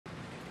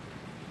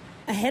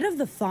Ahead of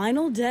the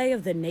final day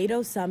of the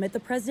NATO summit, the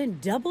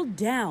president doubled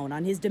down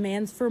on his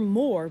demands for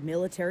more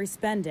military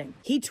spending.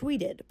 He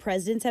tweeted,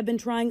 "Presidents have been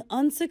trying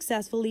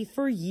unsuccessfully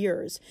for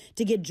years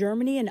to get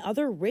Germany and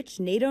other rich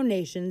NATO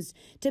nations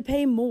to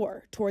pay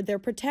more toward their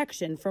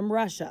protection from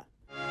Russia."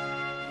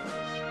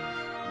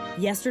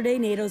 Yesterday,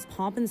 NATO's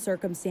pomp and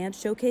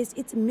circumstance showcased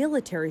its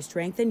military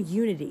strength and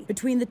unity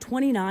between the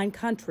 29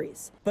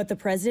 countries. But the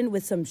president,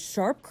 with some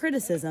sharp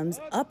criticisms,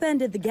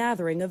 upended the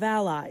gathering of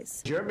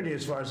allies. Germany,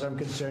 as far as I'm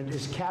concerned,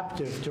 is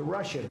captive to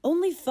Russia.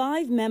 Only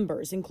 5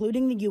 members,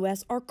 including the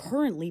U.S., are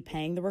currently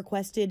paying the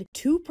requested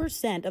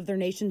 2% of their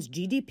nation's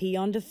GDP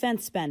on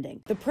defense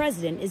spending. The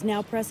president is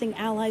now pressing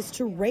allies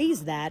to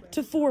raise that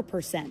to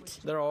 4%.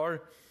 There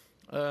are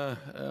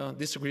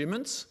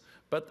disagreements,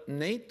 but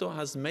NATO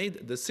has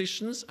made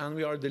decisions and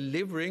we are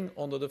delivering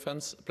on the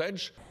defense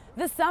pledge.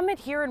 The summit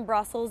here in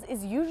Brussels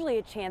is usually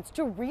a chance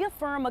to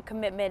reaffirm a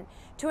commitment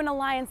to an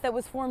alliance that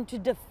was formed to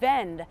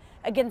defend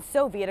against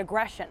Soviet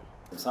aggression.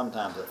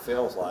 Sometimes it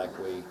feels like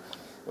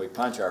we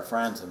punch our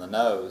friends in the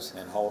nose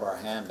and hold our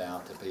hand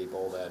down to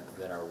people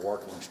that are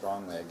working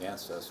strongly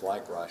against us,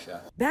 like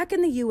Russia. Back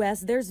in the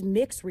U.S., there's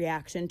mixed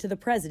reaction to the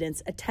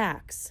president's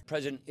attacks. The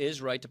president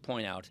is right to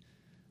point out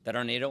that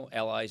our NATO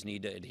allies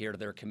need to adhere to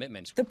their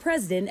commitments. The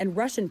president and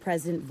Russian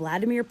President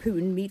Vladimir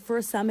Putin meet for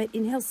a summit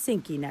in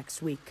Helsinki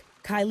next week.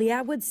 Kylie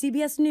Atwood,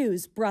 CBS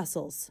News,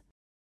 Brussels.